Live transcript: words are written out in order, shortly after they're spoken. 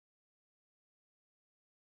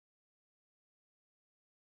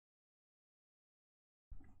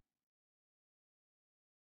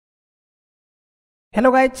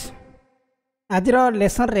Hello guys आज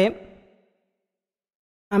lesson रे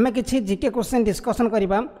आमे किछि जीके क्वेश्चन डिस्कशन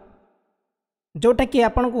करिबा जोटा कि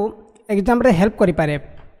आपन को एग्जाम रे हेल्प करि पारे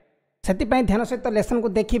सेति पय ध्यान सहित लेसन को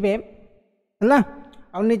देखिबे हला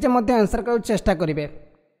और निजे मध्ये आंसर कर चेष्टा करिवे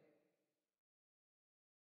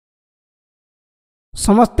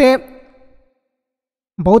समस्ते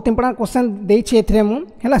बहुत इंपोर्टेंट क्वेश्चन देछि एथरे मु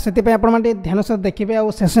हला सेति पय आपन माटे ध्यान सहित देखिबे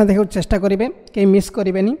और सेशन देखो चेष्टा करिवे के मिस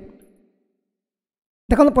करिवेनी।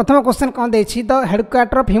 देखो प्रथम क्वेश्चन कौन देछि the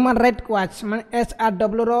headquarter of human right watch माने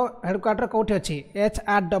एचआरडब्ल्यू रो हेडक्वार्टर कोठी अछि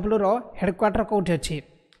एचआरडब्ल्यू रो हेडक्वार्टर कोठी अछि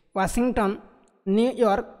Washington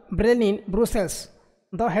New York Berlin Brussels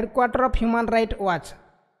the headquarter of human right watch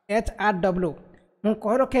HRW मु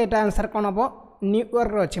कह रखे एटा आंसर कोन हबो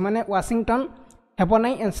न्यूयॉर्क रो अछि माने वाशिंगटन हेबो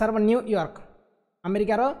नै आंसर न्यूयॉर्क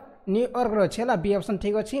अमेरिका रो न्यूयॉर्क रो अछि हला बी ऑप्शन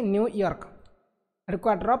ठीक अछि New York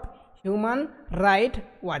headquarter of human right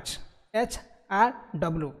watch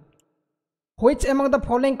HRW which among the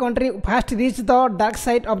following country first reached the dark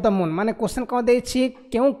side of the moon माने क्वेश्चन कौन देछि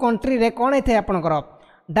केउ कंट्री रे कोन हेथे आपनकर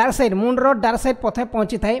डार्क साइड मून रो डार्क साइड प्रथम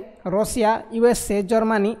पहुंची थाए Russia USA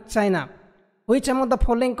Germany China which among the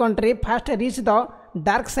following country first reached the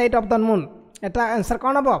dark side of the moon Etah answer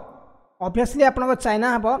कोन हबो ऑब्वियसली आपनकर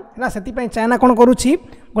चाइना हबो हला सेति पय चाइना कोन करूछि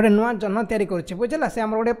गोटे नुवा जन्म तयारी करूछि बुझला से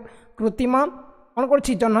हमर गोटे कृत्रिम कोन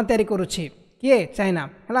करूछि जन्म तयारी करूछि किए चाइना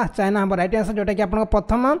है चाइना हम राइट आंसर जोटा कि आप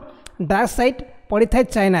प्रथम डार्क साइड पड़ी था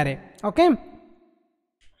चाइना रे okay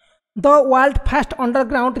the world first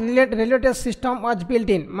underground railway system was built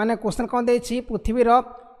in माने क्वेश्चन कौन देछि पृथ्वी रो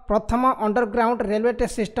प्रथम अंडरग्राउंड रेलवे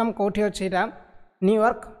सिस्टम कोठी अछि रा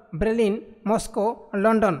New York Berlin Moscow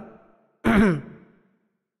London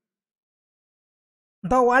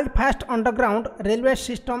the world first underground railway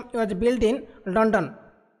system was built in London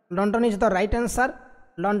London is the right answer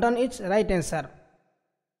London is right answer.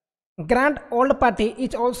 Grand Old Party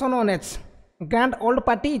is also known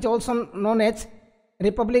as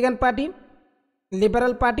Republican Party,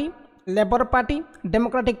 Liberal Party, Labour Party,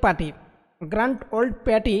 Democratic Party. Grand Old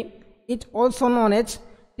Party is also known as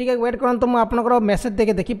ठीक है wait करन तो मु आपनकर message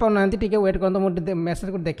देके देखि पाउनांती ठीक है wait करन तो मु मेसेज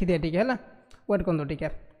को देखि दे ठीक है हला वेट करन तो ठीक है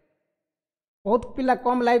बहुत पिला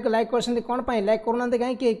कम लाइक करछन कोन पई लाइक करनांती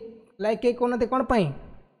काई कि लाइक के कोनते कोन पई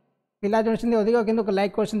पिला जन अधिक किंतु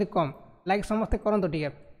लाइक कर कम लाइक समस्ते करंतु ठीक है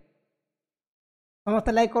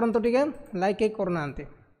समस्ते लाइक करंतु ठीक है लाइक के करना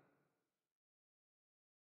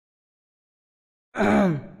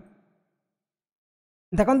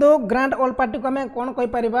देखो ग्रांड ओल्ड पार्टी को आम कौन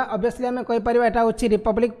कहीपर ऑब्वियसली आम कहीपर यहाँ हूँ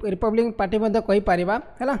रिपब्लिक पार्टी कहीपर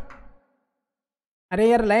है अरे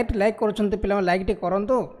यार लाइक कर लाइक टे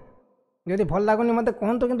करंतु जदि भल लगुनि मत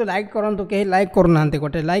कहतु कि लाइक करंतु कहीं लाइक करना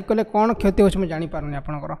गोटे लाइक कले कौन क्षति हो जानी पारुनी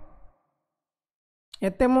आपनकर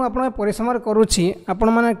एते मु आपण परिश्रम करूछि आपण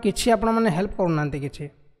माने किछि आपण माने हेल्प करूनांती किछि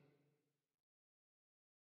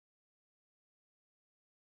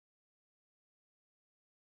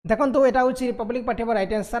देखंतु एटा होछि Republic party for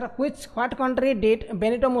right answer what country did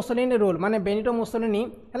Benito Mussolini rule माने बेनिटो मुसोलिनी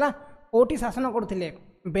हला कोठी शासन करथिले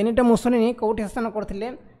बेनिटो मुसोलिनी कोठी शासन करथिले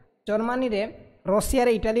जर्मनी रे रशिया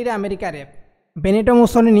रे इटाली रे अमेरिका रे बेनिटो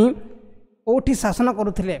मुसोलिनी कोठी शासन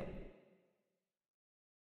करुथिले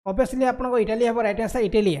ऑब्वियसली आपन इटाली हम राइट आंसर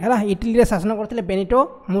इटाली है इटाली रे शासन करते बेनिटो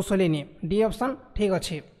मुसोलिनी डी ऑप्शन ठीक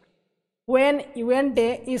अच्छे when UN day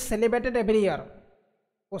is celebrated every year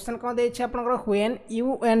question कौन देछि आपनकर when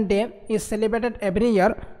UN day is celebrated every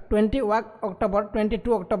year 21 October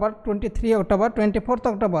 22 October 23 October 24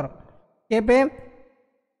 October केबे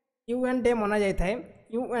यूएन डे मना जाय थाए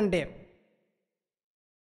यूएन डे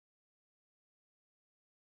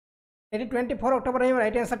ये 24 October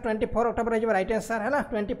right answer 24 October right answer है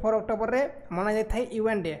 24 अक्टोबर रे मना जाए थाए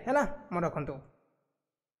यूएन डे है मन रखु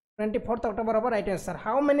 24 अक्टोबर हम राइट आंसर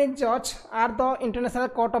हाउ मेनी जज are the international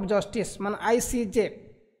court of justice मान आईसीजे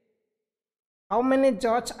हाउ मेनी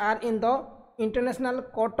जज are in the international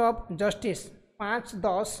court of justice 5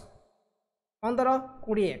 10 15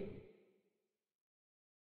 20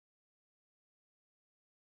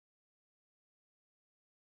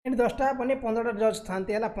 10टा बने 15 जज था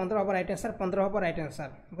 15 हम राइट आंसर 15 हम राइट आंसर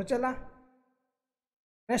बुझला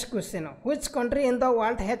next question which country in the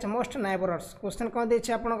world has most neighbours question कौन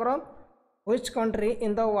देछि आपनकर which country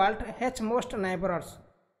in the world has most neighbours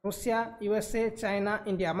Russia USA China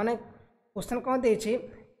India माने क्वेश्चन कौन देछि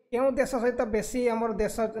केउ देश सहित बेसी हमर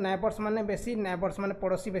देश नाइबर्स माने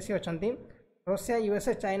पड़ोसी बेसी अछंती Russia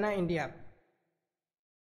USA China India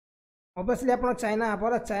obviously आप चाइना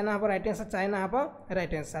हम राइट आंसर चाइना हम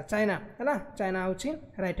राइट आंसर चाइना है चाइना हूँ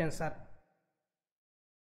राइट आंसर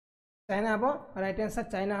चाइना हम राइट आंसर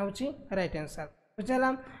चाइना हूँ राइट आंसर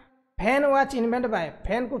बुझला fan watch invent bye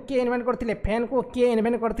fan को किए इन्वेंट करथिले फैन को किए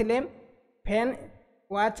इन्वेंट करथिले fan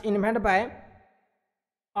watch invent bye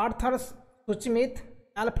Arthur सुस्मिथ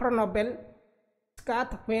Alfred Nobel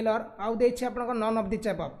Scott wheeler आउ देछि आपन none of the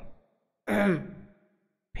above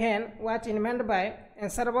fan watch invent bye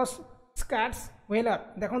answer was Scott wheeler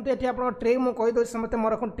देखो ये आप ट्रिक मुझे कहीदे समस्त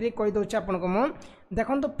मोर ट्रिक कहीदे आपको मुझे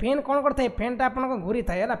देखो फैन कौन करता है फैनटा आप घूरी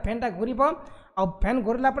थाए है फैनटा घूरब आ फैन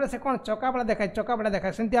घूरला से कौन चका बड़ा देखाए चका बड़ा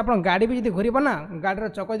देखाए सेमती आप गाड़ी भी जो घूरब ना गाड़ी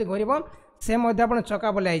चक जो घूरब से आप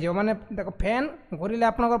चका बलिया हो माने देख फैन घूरिले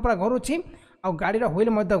आप पूरा घूरुची आ गाड़ी व्हील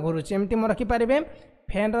घूरुची एमती मैं रखिपारे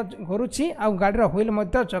फैन घूरुची आ गाड़ी व्हील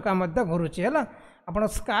चका घूरुची है आप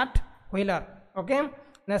Scott wheeler okay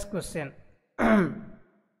next question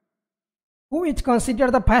Who is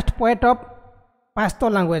considered the first poet of Pashto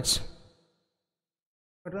language?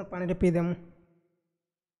 पानी पी देम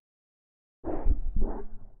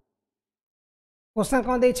क्वेश्चन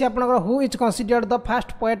कौन देखिए आपन who is considered the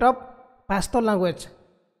first poet of पाश्तो language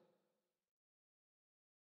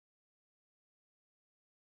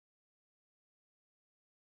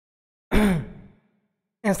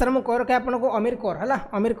answer मु कह रखे आपन को अमीर कौर है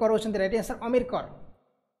अमीर कौर होचंती राइट आंसर अमीर Kaur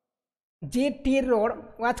ji road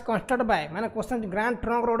was constructed by माने क्वेश्चन ग्रांड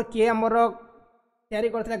ट्रंक रोड किए हमर तैयारी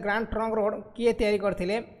करथिले ग्रांड ट्रंक रोड किए तैयारी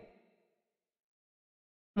करथिले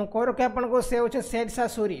मु कह रखे आपन को से होचे सेठ सा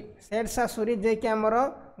सूरी जे कि हमर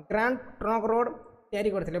ग्रांड ट्रंक रोड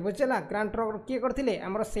तैयारी करथिले बुझला ग्रांड ट्रंक रोड किए करथिले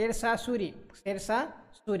हमर सेठ सा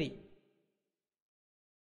Suri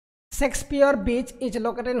Shakespeare beach is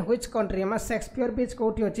located in which country हम शेक्सपियर बीच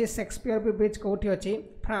कोठी अछि शेक्सपियर बीच कोठी अछि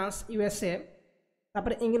फ्रांस यूएसए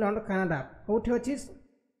तापर इंग्लैंड कनाडा कोठी अछि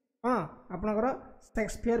हां आपनकर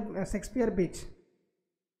शेक्सपियर बीच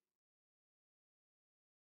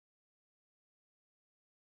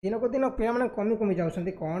दिन को दिन पे मैंने कमी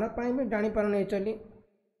जाऊँगी कौन पाई भी जानी पार नहीं चली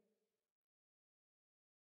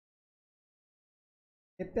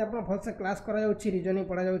एत आप भलसे क्लास करा रीजनिंग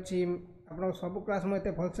पढ़ा जाऊँगी आप सब क्लास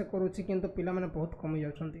मुझे भलसे करुँची किंतु पिला माने बहुत कमी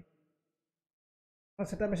जाऊँगी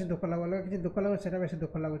सेटा बेस दुख लगे कि दुख लगे सेटा बेस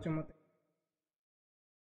दुख लगुच मत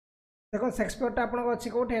देखो शेक्सपियरटा आप अच्छी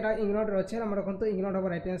कौटे इंग्लैंड अच्छे रखु इंग्लैंड हम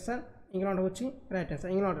राइट आंसर इंग्लैंड हूँ राइट आंसर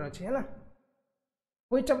इंग्लैंड अच्छी है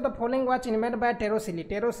which of the following was invent bye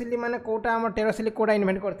टेरोसिली माने कोटा हम टेरोसिली कोटा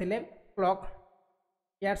इन्वेंट करथिले clock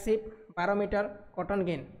airship barometer cotton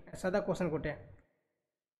gin सादा क्वेश्चन कोटे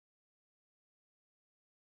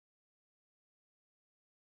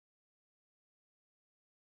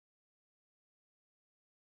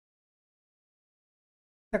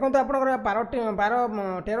देखो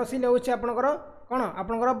आप टेरोसिल हूँ आपंकर कौन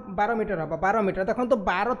आपंकर 12 मीटर हम 12 मीटर देखो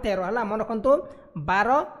 12 13 है मन रखु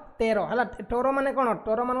 12 13 है टोर माने कौन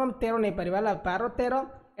टोर मान 13 नहीं पार है 12 13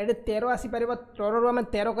 ये 13 आसीपर टोर आम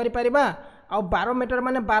 13 कर आउ 12 मीटर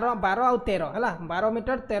माने 12 12 आउ 13 है 12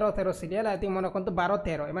 मीटर 13 13 सिली है ये मन रखु 12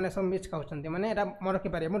 13 मैंने सब मिस कहते मैंने मन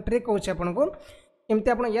रखिपारे मुझे ट्रिक कहूँ आपको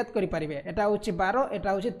केमती आप याद करेंगे यहाँ हूँ 12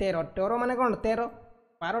 यहाँ हूँ 13 टोर माने कौन 13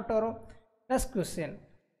 12 टोर नेक्स्ट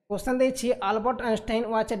क्वेश्चन देखिए Albert Einstein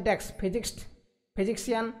was a desk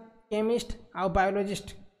फिजिक्सियन chemist आउ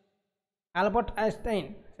बायोलॉजिस्ट अल्बर्ट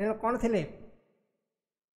आइंस्टाइन से कौन थे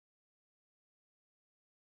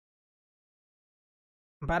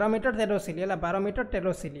 12 मीटर टेरोसिली है 12 मीटर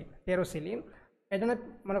टेरोसिली ये जन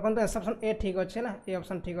मन रखु ऑप्शन ए ठीक अच्छे ना ये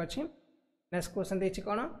ऑप्शन ठीक अच्छे नेक्स्ट क्वेश्चन देखिए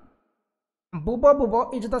कौन bubo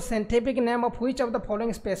is the scientific name of which of the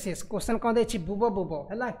following species question कौन देखिए बुबो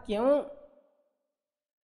है क्यों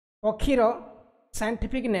पक्षीर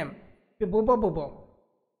साइंटिफिक नेम बुबो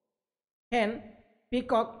हेन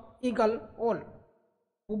पिकॉक ईगल ओल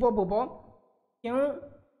बुबो क्यों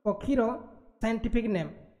पक्षीर साइंटिफिक नेम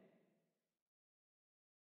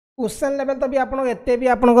क्वेश्चन लेवल तो भी एते भी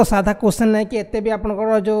आपन साधा क्वेश्चन नहीं कि एते भी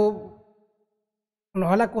आपन जो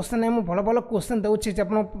नहला क्वेश्चन नहीं मुझे भल भल क्वेश्चन दूसरी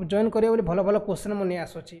आप जॉइन करेंगे भल भल क्वेश्चन मुझे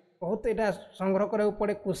आसूँ बहुत यहाँ संग्रह करा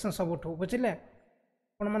पड़े क्वेश्चन सबुठ बुझे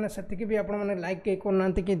आपण मैंने से भी आपण मैंने लाइक कई करना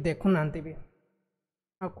कि देखुना भी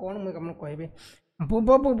आ कौन मुझे कहबी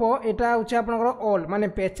बुबो यहाँ हूँ आपंकर ओल माने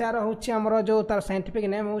पेचार हूँ जो तार साइंटिफिक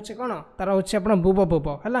नेम हूँ कौन तार हूँ आप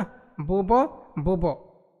बुबो है bubo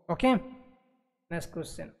okay next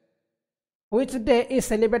question which day is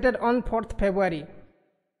celebrated on 4th February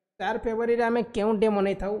 4 February आम क्यों डे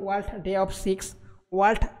मनई था world day of six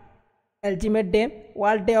world ultimate day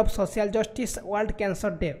world day of social justice world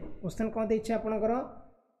cancer day question कौन देखिए आपंकर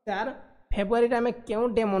 4 फेब्रुआरी आम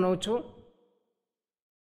क्यों डे मनाऊँ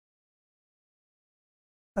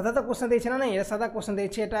सादा तो क्वेश्चन देखिए ना नहीं ये सादा क्वेश्चन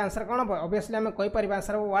देखिए ये आंसर कौन हम ऑब्वियसली आम कहीपर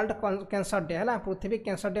आंसर वर्ल्ड कैंसर डे है पृथ्वी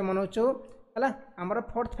कैंसर डे मनाऊँ है आमर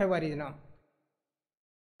 4th February दिन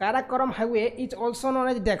Karakoram Highway is also known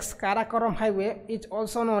as DEX. Karakoram Highway is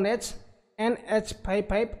also known as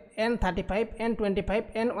NH55, N35, N25,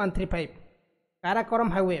 N135.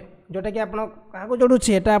 Karakoram Highway जोटा कि आपण काको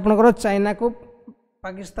जोडुछि एटा आपनकर चाइना को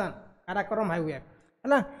पाकिस्तान काराकोरम हाईवे है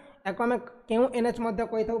याको आम क्यों एनएच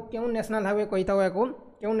क्यों नेशनल हाईवे कही था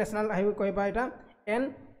क्यों नेशनल हाईवे कहबा एटा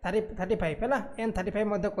N35 है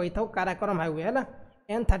N35 कही था काराकोरम हाईवे है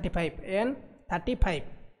N35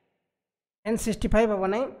 N65 हम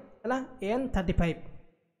ना है N35.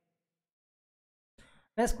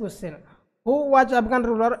 Next question who was Afghan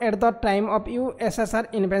ruler at the time of USSR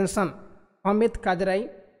invention? Hamid काजराई,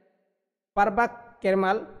 परबाक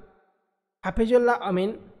केरमाल, हाफिजुल्लाह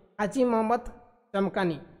अमीन, हाजी मोहम्मद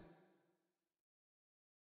चमकानी.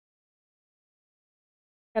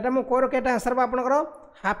 एटा मु कोर केटा आंसर बा आपनकर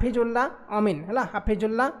हाफिजुल्लाह अमीन है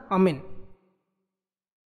हाफिजुल्लाह अमीन.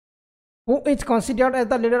 Who is considered as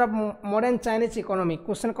the leader of modern Chinese economy?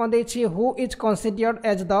 Question कौन देछि who is considered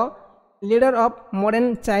as the leader of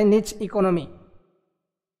modern Chinese economy?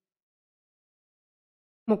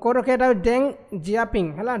 मु core केटा डेंग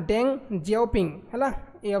जियापिंग है डेंग जियाओपिंग है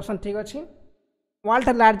ये ऑप्शन ठीक अच्छी. वर्ल्ड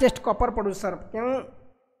लार्जेस्ट कॉपर प्रोड्यूसर क्यों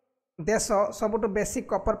देश सबुठ बेसी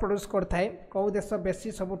कॉपर प्रोड्यूस करता है? कौ देश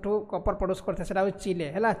बेसी सबुठ कॉपर प्रोड्यूस करता है? सेटा चिले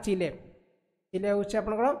है चिले. चिले हूँ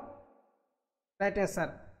आपनकर राइट आंसर.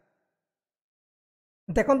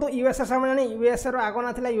 देखो यूएसएसआर मैंने यूएसए आग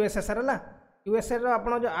ना यूएसएसआर है यूएसए आप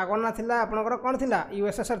जो आग ना आपनकर कौन थी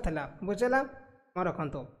यूएसएसआर था बुझेगा मैं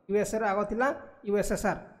रखु यूएसए आग थी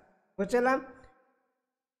यूएसएसआर बुझेगा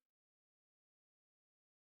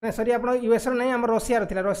नहीं सॉरी आप यूएसए नहीं आम रशिया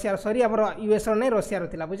थी रशिया सॉरी आम यूएसए नहीं रशिया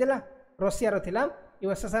थी बुझेगा रशिया थी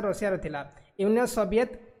यूएसएसआर रशिया थी. यूनियन सोवियत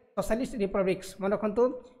सोशलिस्ट रिपब्लिक्स मन रखु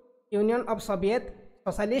union of Soviet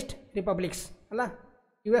socialist republics है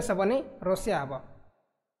यूएस हम नहीं रशिया हम.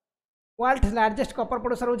 वर्ल्ड लार्जेस्ट कॉपर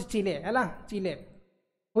प्रोड्यूसर हूँ चिले है चिले.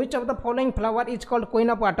 Which of the following flower is called queen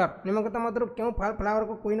of water? निम्नलिखित मध्य क्यों फ्लावर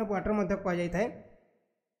को क्वीन ऑफ वाटर कह जाता है?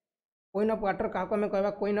 क्वीन ऑफ वाटर क्या कहवा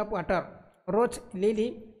queen of water? Rose, lily,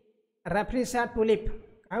 राफ्रेसिया, tulip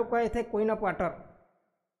क्या कह जाए क्वीन ऑफ वाटर?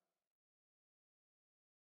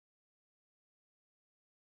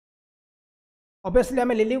 ऑब्वियसली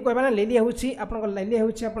आम लिली कहबा ना लिली हूँ लिली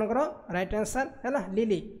हूँ राइट आंसर है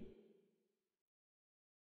lily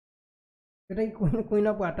queen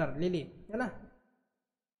of water lily है.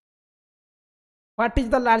 What is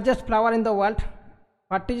the largest flower in the world?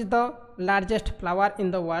 What is the largest flower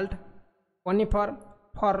in the world? Conifer,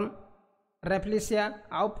 fern, rafflesia,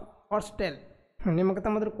 आउ horsetail. निम्नलिखित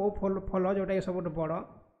मध्य कौ फल जोटा कि सब बड़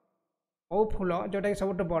कौ फूल जोटा कि सब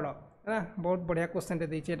बड़ है बहुत बढ़िया क्वेश्चन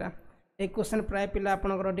देती है. एक क्वेश्चन प्राय पिला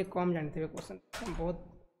आपंकर कम जानते क्वेश्चन बहुत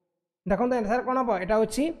देखो आंसर कौन हम यहाँ हूँ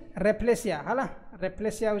रेफ्लेसिया है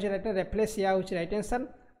रेफ्लेसिया हूँ राइट रेफ्लेसिया हूँ राइट आंसर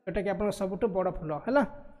जोटा कि आप सबुठ बड़ फूल है.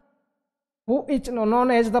 Who is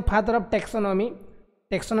known as the father of taxonomy?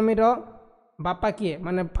 Taxonomy रो बापा किए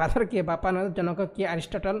माने फादर किए बापा न जनक किए?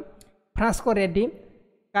 Aristotle, Francisco Reddy,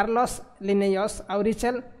 Carlos Linnaeus और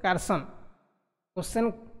Rachel Carson. Question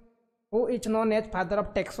who is known as father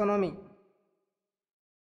of taxonomy?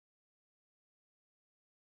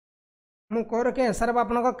 मु कह के आंसर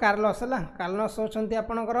आपन कार्लोस है कार्लोस होती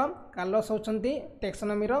आपणकर कार्लोस होती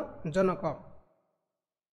taxonomy row Janak.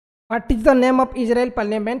 What is the name of Israel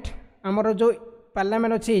parliament? आमर जो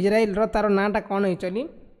पार्लियामेंट अच्छी इजराइल रो तार नाटा कौन हो चली?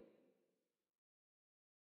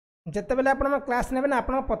 जिते बेले आप क्लास ने आप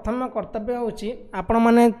प्रथम कर्तव्य हूँ आपण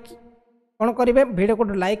मैंने कौन करेंगे वीडियो को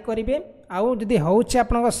लाइक करेंगे आउ जदि हूँ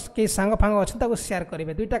आप सांग फांग अच्छे शेयर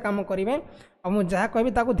करेंगे दुईटा काम करेंगे और मुझे जहाँ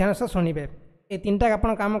कहि ध्यान से शुणवे ये तीनटा आप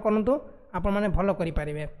काम करूँ आप मैंने भल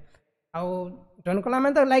करेंगे. आउ जॉइन कला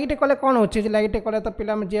मैंने तो लाइक कले कौन हो लाइक कले तो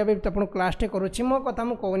पिला जी भी आप क्लास टे करुँची मो कथा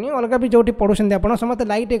मुझे कहूनी अलग भी जो पढ़ुं आप समस्त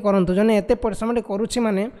लाइक टे करूँ जने एत परिश्रम करुँची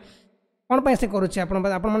मैंने कौन से करुँची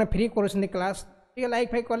आपने फ्री करुँच क्लास ठीक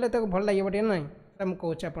लाइक फाइक कले तो भल लगे टे ना मुझे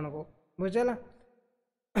कहूँ आपको बुझेगा.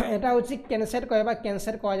 यहाँ हूँ कैनसेट कहवा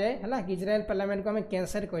कैनसेट कह जाए है इजराइल पार्लियामेंट को आम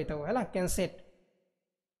कैनसेट कही था है कैनसेट.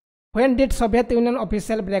 When did Soviet union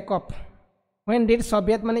official breakup? When did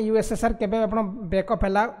Soviet माने यूएसएसआर केबे आपण ब्रेकअप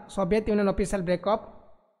हैला सोवियत यूनियन ऑफिशियल ब्रेकअप?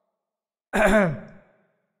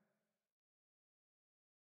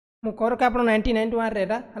 मु कर के आपण 1991 रे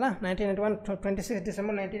हैला 1991 26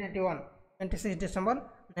 December 1991 26 December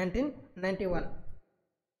 1991.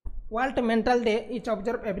 World mental day is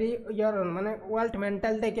observe every year माने वर्ल्ड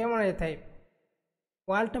मेंटल डे के मनाई थाए?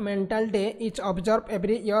 World mental day is observe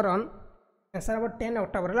every year on answer अब 10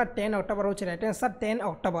 अक्टोबर है 10 अक्टोबर हो right answer 10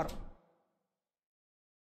 October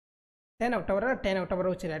 10 October 10 October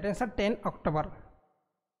हो right answer 10 October.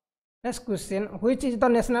 Next question which is the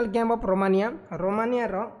national game of Romania Romania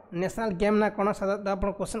row national game ना कोन सादा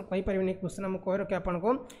आपण question कहि परिबेनी question हम कहि रखे आपण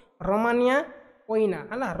को रोमानिया ओइना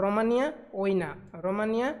हला रोमानिया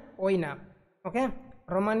ओइना ओके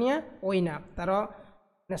रोमानिया ओइना तार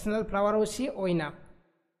नेशनल फ्लावर होची ओइना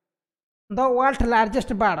द वर्ल्ड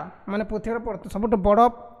लार्जेस्ट बर्ड माने पृथ्वी सबुठ बड़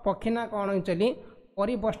पक्षी ना कौन चली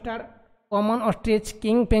ओरी bustard common ostrich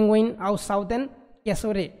king penguin आउ साउथर्न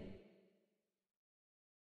केसोरे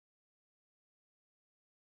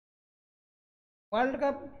वर्ल्ड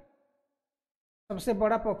का सबसे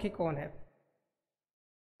बड़ा पक्षी कौन है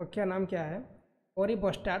पक्षी का नाम क्या है ओरी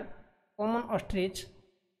bustard common ostrich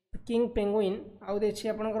king penguin आउ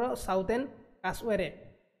देखिए आपंकर साउथर्न कासवेरे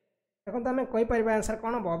देखो आम कहीपर आंसर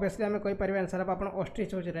कौन हम ऑब्वियसली आम कहीपर आंसर हम आप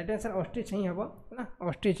ऑस्ट्रिच हो राइट आंसर ऑस्ट्रिच ही हम ना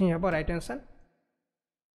ऑस्ट्रिच ही हम right answer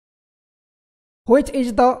which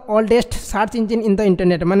is the oldest search engine in the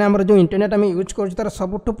internet माने हमर जो इंटरनेट हम यूज करूँ तार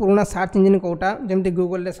सबुठ पुराना सर्च इंजिन कौटा जमती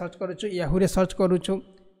गूगल रे सर्च करूँ याहू रे सर्च करूँ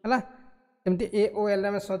है जमती AOL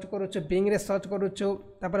में सर्च करूँ बिंग रे सर्च करूँ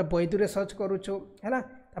बैदू रे सर्च करूँ है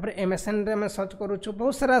MSN रे सर्च करूँ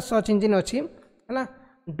बहुत सारा सर्च इंजिन अच्छी है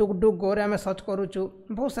डुग डुग गो रे सर्च करूँ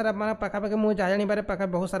बहुत सारा मैं पाखापाखि मुझे जहाँ जानी पाखा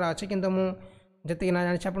बहुत सारा अच्छी किंतु मुझे ना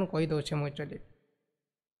जानी आपको कहीदे मुझे एक्चुअली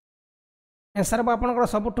आंसर आपंकर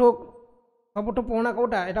सबुठ पुराना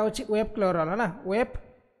कौटा यहाँ हूँ वेब क्रोलर है वेब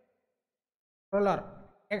क्रोलर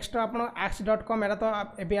एक्सट्रा आप ax.com यहाँ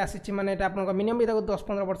तो एवं आसी मैंने आप मिनिमम भी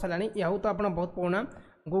 10-15 वर्ष है यहाँ तो आप बहुत पुराना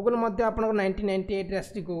गूगल आप 1998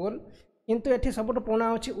 आसी गूगल किंतु ये सबुठ पुराना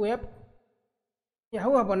हूँ वेब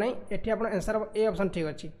याहू हम ना ये आप आंसर ए ऑप्शन ठीक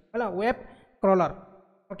अच्छे है वेब क्रोलर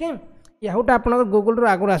ओके याहूटा आप गूगल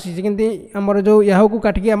आगुरी आसी आमर जो याहू को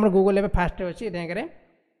काटिकी गूगल एवं फास्ट अच्छी rank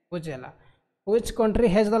बुझेगा which country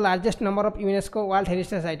has the largest number of UNESCO world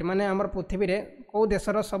heritage site माने हमर पृथ्वी रे को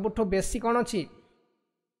देशर सबुठो बेसी कोन अछि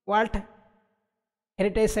वर्ल्ड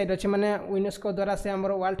हेरिटेज साइट अछि माने यूनेस्को द्वारा से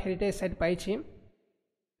हमर वर्ल्ड हेरिटेज साइट पाई छी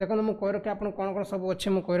देखो मु कहि रखे आपन कोन कोन सब अछि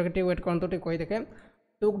मु कहि रखे वेट करन तो कहि देखे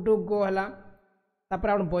टुक टुक गो हला तापर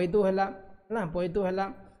आपन बैदू हला ना बैदू हला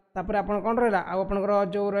तापर आपन कोन रहला आ आपनकर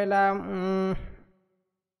जो रहला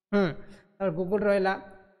तापर गूगल रहला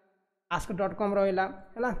ask.com रहा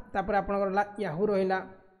है आपंकर याहू रहा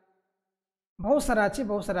बहुत सारा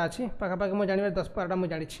अच्छी पाखापाखि मुझे जानी 10-12 मुझे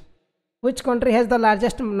जानी which country has the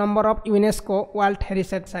largest number of UNESCO world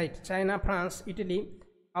heritage site China France Italy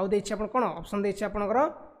आउ देछि आपन कोन ऑप्शन देछि आपनकर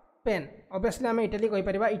स्पेन ऑब्वियसली आम इटाली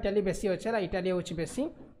कहीपर इटाली बेसी अच्छे इटाली हूँ बेसी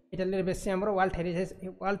इटाली बेसी आम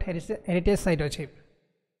वर्ल्ड हेरिटेज साइट अच्छे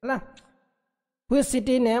है which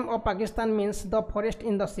city name of Pakistan means the forest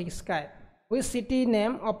in the sky which city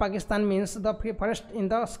name of Pakistan means the forest in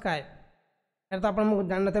the sky ये तो आप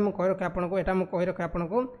जानते मुझे कही रखे आपको यहाँ मुझे कही रखे आपको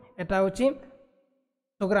यहाँ हूँ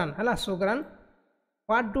सुग्रान है सुग्रान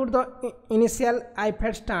what do the initial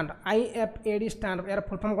IFAD stand IFAD stand यार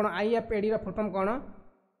फुल फॉर्म कौन IFAD फुल फॉर्म कौन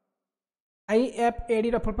IFAD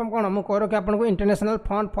फुल फॉर्म कौन मुझे कही रखे आपको international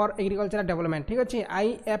fund for agricultural development ठीक अच्छे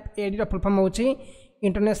IFAD फुल फॉर्म हूँ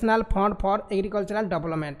international fund for agricultural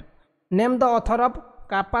development name the author of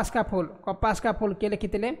कपास का फूल किए लिखी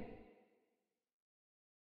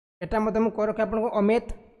एटा मत मुझे कह रखे आपको Amit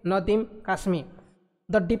Nadeem काश्मी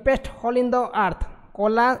the deepest whole in the earth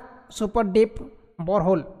Kola super deep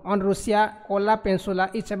borehole on Russia Cola पेंसुला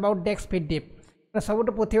it's about desks feet deep सबुठ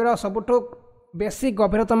पृथ्वी सबुठ बेसी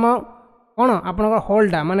गभीरतम कौन आप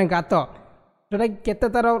होलटा माने गात जोटा केते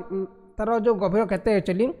तार जो गभीर केते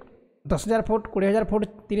actually 10,000 foot 20,000 foot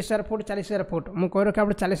 30,000 foot 40,000 foot मुझे कह रखे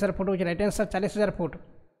आप 40,000 फुट हो राइट आंसर 40,000 फुट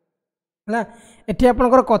है ये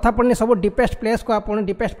आपंकर कथा पड़नी सब डीपेस्ट प्लेस को आप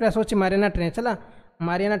डीपेस्ट प्लेस हूँ मारियाना ट्रेंच है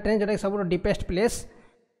मारियाना ट्रेंच जोटा सब डीपेस्ट प्लेस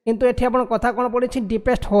किंतु ये आप कथा कौन पड़ी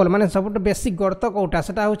डीपेस्ट होल माने सब बेसी गर्त कौटा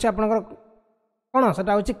से हूँ आपंकर कौन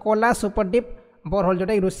से हूँ कोला सुपर डीप बोरहोल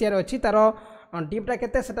जोटा रूसिया अच्छी तार डीपटा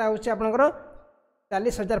केते हूँ आपंकर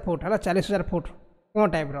 40,000 फुट है 40,000 फुट कौन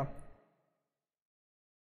type row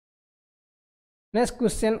next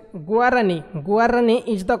question Guarani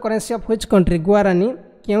is the currency of which country Guarani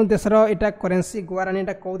क्यों देशर यहाँ करेन्सी गुआरानी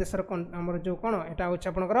कौ देशर आमर जो कौन यहाँ हूँ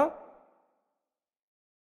आपंकर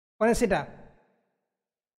करेन्सीटा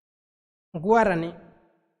गुआरानी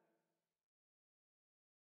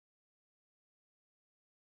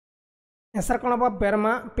आंसर कौन हम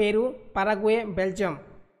बर्मा पेरू पाराग्वे बेल्जियम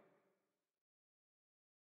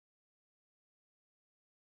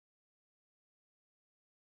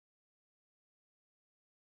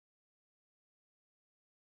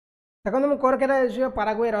देखो मुझे कह रखे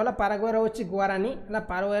पाराग्वे रहा पाराग्वे हूँ गुआरानी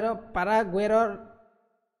है पाराग्वेर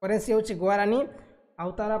करेन्सी हूँ गुआरानी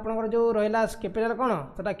आउ तार आप जो रहा कैपिटाल कौन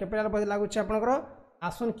से कैपिटाल बोध लगुच आपंकर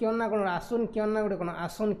आसुन कियन ना कोन आसुन कियन ना गोटे कोन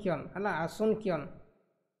आसुन कियन हला आसुन कियन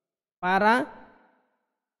पारा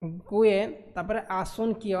गुए तापर आसुन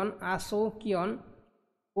कियन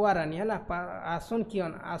गुआरानी हला आसुन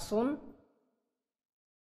कियन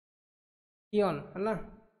हला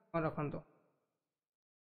मन रखंतु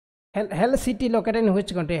hello city located in which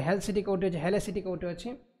country hello city कोठी अछि हेल सिटी कोठी अछि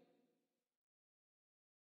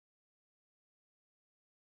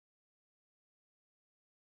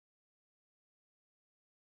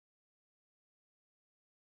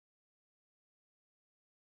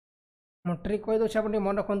मु ट्रिक कहि दउछ आपण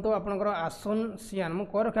मन रखंतु आपनकर आसुन सियान मु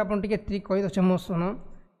कर के आपण टिके ट्रिक कहि दउछ मो सुनो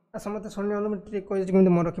समस्त सुनि हम ट्रिक कहि दउछ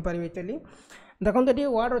किंतु मन रखि पारिबे चली देखंतु एटी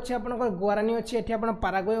वर्ड अछि आपनकर गुआरानी अछि एठी आपण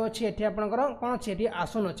पारागुए अछि एठी आपनकर कोन अछि एठी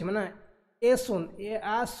आसुन अछि माने ए सुन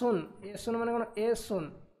माने कोन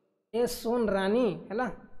ए सुन रानी हला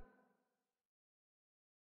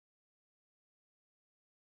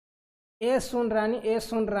ए सुन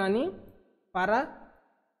रानी पारा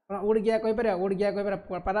उड़ गया कहि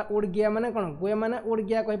परिबा पारा उड़ गया माने कोन गुए माने उड़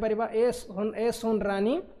गया कहि परिबा ए सुन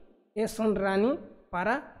रानी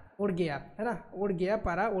पारा उड़ गया है उड़ गया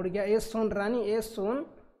पारा उड़ गया ए सुन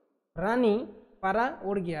रानी पारा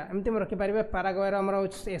उड़ गया एमती रखि पारिबे पारा गएर हमर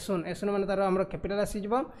एसुन माने तार हमर कैपिटल आसी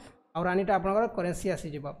जिवो और रानीटा आपनकर करेंसी आसी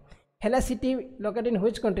जिवो hello city located in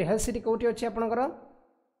which country hello city कोठी अछि आपनकर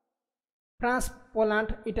फ्रांस पोलैंड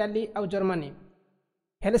इटाली और जर्मनी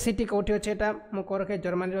हेल सिटी कोठी अछि एटा मु कर के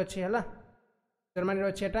जर्मनी रे अछि हला जर्मनी रे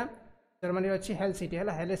अछि एटा जर्मनी रे अछि हेल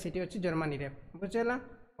सिटी अछि जर्मनी रे बुझेला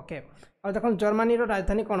ओके और देखो जर्मनी रो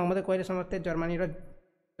राजधानी कोन मते कहले समस्त जर्मनी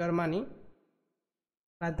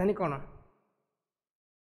राजधानी कोन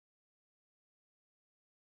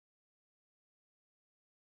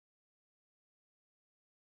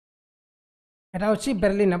এটা হচ্ছে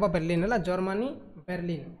বের্লিন হব বের্লিন হলা জার্মানি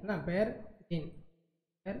বের্লিন না বের্লিন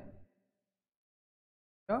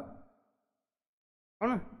তো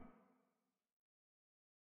কোন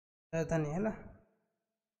রাজধানী হলা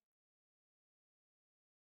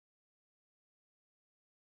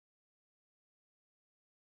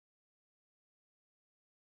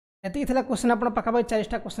एतिक थिला क्वेश्चन आपण पाखापाखि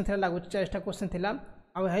 40टा क्वेश्चन थिला लागु 40टा क्वेश्चन थिला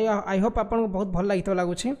आई होप आपन बहुत भल लागितो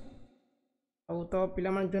लागुछि आ तो पिला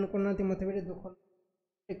मान जन करनाती मते बेटे दुख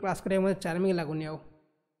क्लास करे मते चार्मिंग लागुनी आ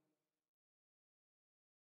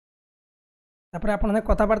तापर आपण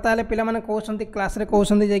कथा बार्ता हले पिला माने कहउछंती क्लास रे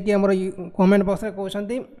कहउछंती जे कि हमर कमेंट बॉक्स रे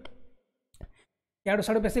कहउछंती याडू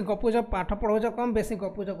साडू बेसी गपुज पाठ पढौज कम बेसी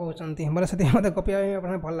गपुज कहउछंती हमर सती मते गपिया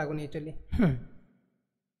आपण भल लागुनी एक्चुअली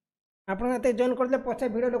आपण एते जॉइन करले पछे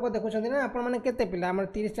वीडियो लोक देखुछंती ना आपण माने केते पिला हमर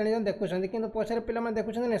 30 40 जन देखुछंती किंतु पछे पिला माने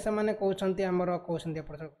देखुछंती ने से माने कहउछंती हमर कहउछंती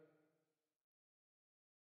आपण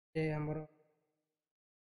जे हमर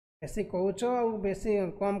बेसी कहउछ आ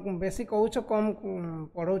बेसी कहउछ कम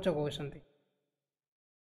पढौछ कहउछंती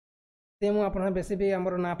ते मु आपण बेसी भी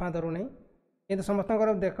हमर ना फा धरु नै किंतु समस्त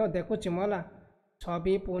देखुछि मला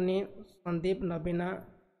छवि पुनी संदीप नवीना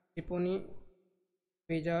दीपुनी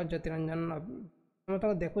विजय ज्योतिरंजन समस्त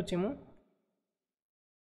देखुछि मु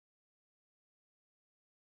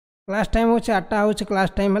क्लास टाइम होछि 8टा होछि क्लास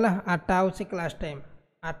टाइम हला 8टा होछि क्लास टाइम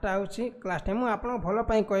 8टा होछि क्लास टाइम मु आपण भलो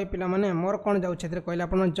पई कहि पिला माने मोर कोन जाउ छेत्र कहले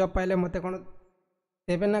आपण जॉब पाइले मते कोन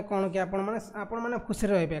देबे ना कोन कि आपण माने खुशी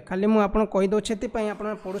रहबे खाली मु आपण कहि दउ छेति पई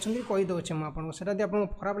आपण पढुछंती कहि दउ छे मु आपण सेटा दि आपण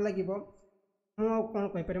खराब लागिबो मु कोन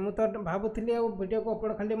कहि पारे मु तो भाबुथिली आ वीडियो को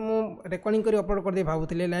अपलोड खाली मु रिकॉर्डिंग करी अपलोड कर दे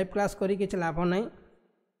भाबुथिली लाइव क्लास करी किछ लाभ नै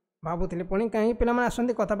भाबुथिली पुणी कहीं पिला माने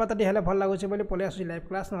आसंती कथा बाता दी हेले भल लागुछि बोली पले आसुछि लाइव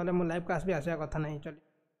क्लास नहले मु लाइव क्लास भी आसिया कथा नै चली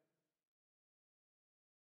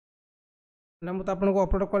ना मु तो आपन को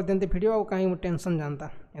अपलोड कर देंती वीडियो आ कहीं टेंशन जानता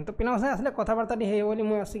एन तो पिला से आसले कथा बाता दी हे बोली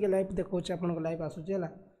मु आसी के लाइव देखौछि आपन को लाइव आसुछि हला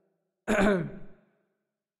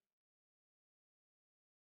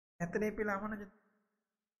एतरे पिला माने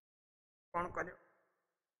कोन करियो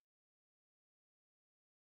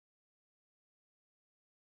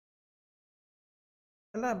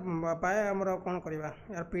हला पाए हमर कोन करबा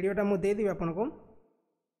यार पीडीओ मु दे दिबे आपन को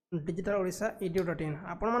डिजिटल ओडिशा edu.in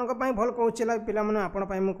आपण मन को पई भल कहउछि ला पिला माने आपण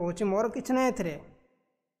पई मु कहउछि मोर किछ नै एथरे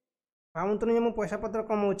भावंतु जे मु पैसा पत्र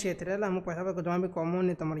कमउछि एथरे ला मु पैसा जमा भी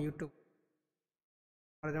कमउनी तमर YouTube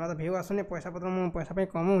और जमा व्यू आसने पैसा पत्र मु पैसा पई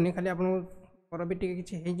कमउनी खाली आपण पर भी टिके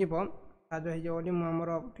किछ हे जिवो साजो हे जो ओली मु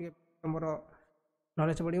हमर टिके हमर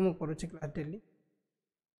नॉलेज बडी मु करूछि क्लास डेली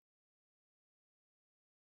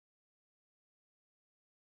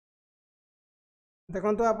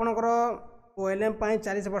देखंतु आपनकर ओएलएम पाई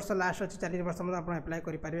 40 वर्ष लास्ट अछि 40 वर्ष मत आपण अप्लाई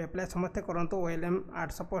करि पारिबे अप्लाई समस्त करंतु ओएलएम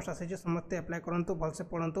 800 पोस्ट आसी समस्त अप्लाई करंतु भल से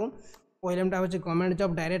पढंतु ओएलएम टा होछि गवर्नमेंट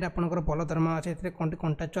जॉब डायरेक्ट आपनकर भल दरमा अछि एथरे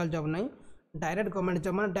कॉन्ट्रैक्चुअल जॉब नै डायरेक्ट गवर्नमेंट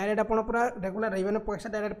जॉब माने डायरेक्ट आपण पूरा रेगुलर रहिबे पैसा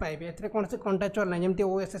डायरेक्ट पाइबे एथरे कोन से कॉन्ट्रैक्चुअल नै जेमति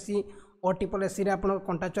ओएसएससी ओटीपीएससी रे आपण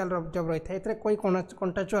कॉन्ट्रैक्चुअल जॉब रही था एथरे कोई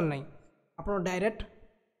कॉन्ट्रैक्चुअल नै आपण डायरेक्ट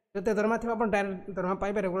जते दरमा थिबा आपण डायरेक्ट दरमा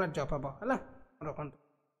पाइबे रेगुलर जॉब हबो हला रखंतु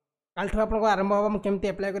काल ठो आपण आरंभ हबो हम केमति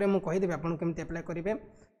अप्लाई करे मु कहि देबे आपण केमति अप्लाई करिवे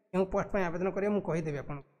केउ पोस्ट पे आवेदन करिवे मु कहि देबे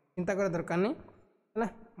आपण चिंता करे दरकार नै हला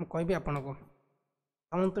मु कहबी आपण को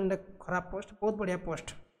हम तो खराब पोस्ट बहुत बढ़िया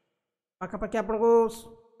पोस्ट पाखापाखि आपन को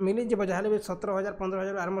मिली जब जहाँ भी 17,000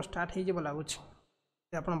 15,000 आरंभ स्टार्ट हो लगुच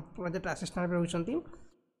आप प्रोजेक्ट असिस्टेंट भी होती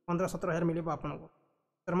 15-17,000 मिल आपको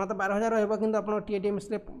दरमा तो 12,000 रही आप टीएडीएमएस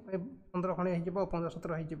 15 खंडे हो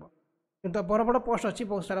 15-17 हो बड़ बड़ पोस्ट अच्छी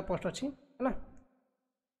बहुत सारा पोस्ट अच्छी है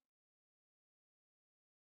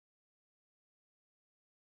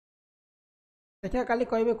देखिए काली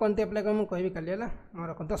कह कौन अप्लाई कर मुझे काली है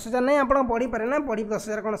मोर 10,000 नहीं आप बढ़ी पारे ना बढ़ी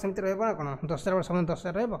 10,000 कौन सेमती रहा कौन 10,000 समय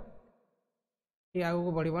 10,000 रही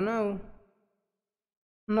आगू बढ़ ना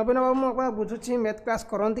नवीन बाबू मुझे बुझुची मैथ क्लास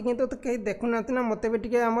करती कि तो कहीं देखुना ना मत भी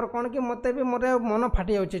टे आमर कौन कि मत भी मोर मन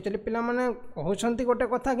फाटी जाऊँगी पिला माने कहते गोटे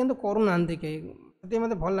कथा कि करूना कहीं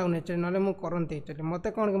मत भल लगुनि एक्चुअली ना मुझे करती एक्चुअली मत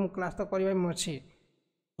कौन कि मुझे क्लास तो करवा अच्छी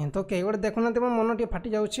तो कहीं गोटे देखुना मो मन टे फाटी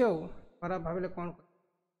जाऊँगी खराब भाविले कौन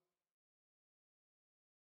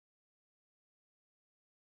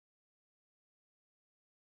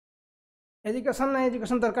एजुकेशन ना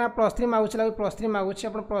एजुकेशन दरकार +3 मागुच लगे +3 मागुच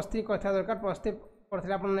आप +3 करता दरकार +3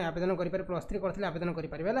 करते आप आवेदन करेंगे +3 करते आवेदन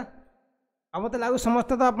करेंगे है आ मत लगू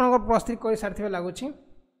समस्त तो आप +3 कर सारी लगुच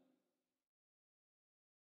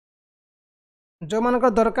जो मान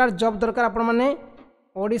दरकार जॉब दरकार आपण मैंने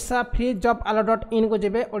Odisha free job alert .in को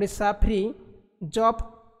जब Odisha free job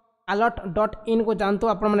alert .in को जानतु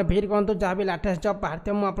आप भिजिट करूँ जहाँ भी लेटेस्ट जॉब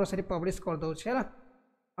बाहर मुझे से पब्लिश करदे है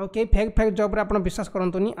आ कई फेक जॉब रे आप विश्वास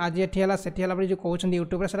करतुनि आज ये है जो कहते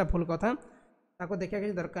यूट्यूब से भूल कथा ताको देखा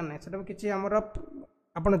किसी दरकार ना से किसी आमर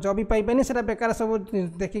आप जॉब भी पाइबेनि से बेकार सब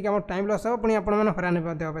देखिए आम टाइम लॉस हे पुणी आपण हरान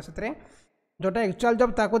हे से जोटा एक्चुअल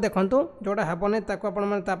जॉब ताको देखंतु जोटा हेबो नै ताको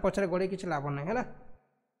आपण पछरे गोड़े किसी लाभ ना है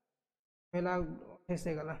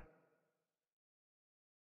गला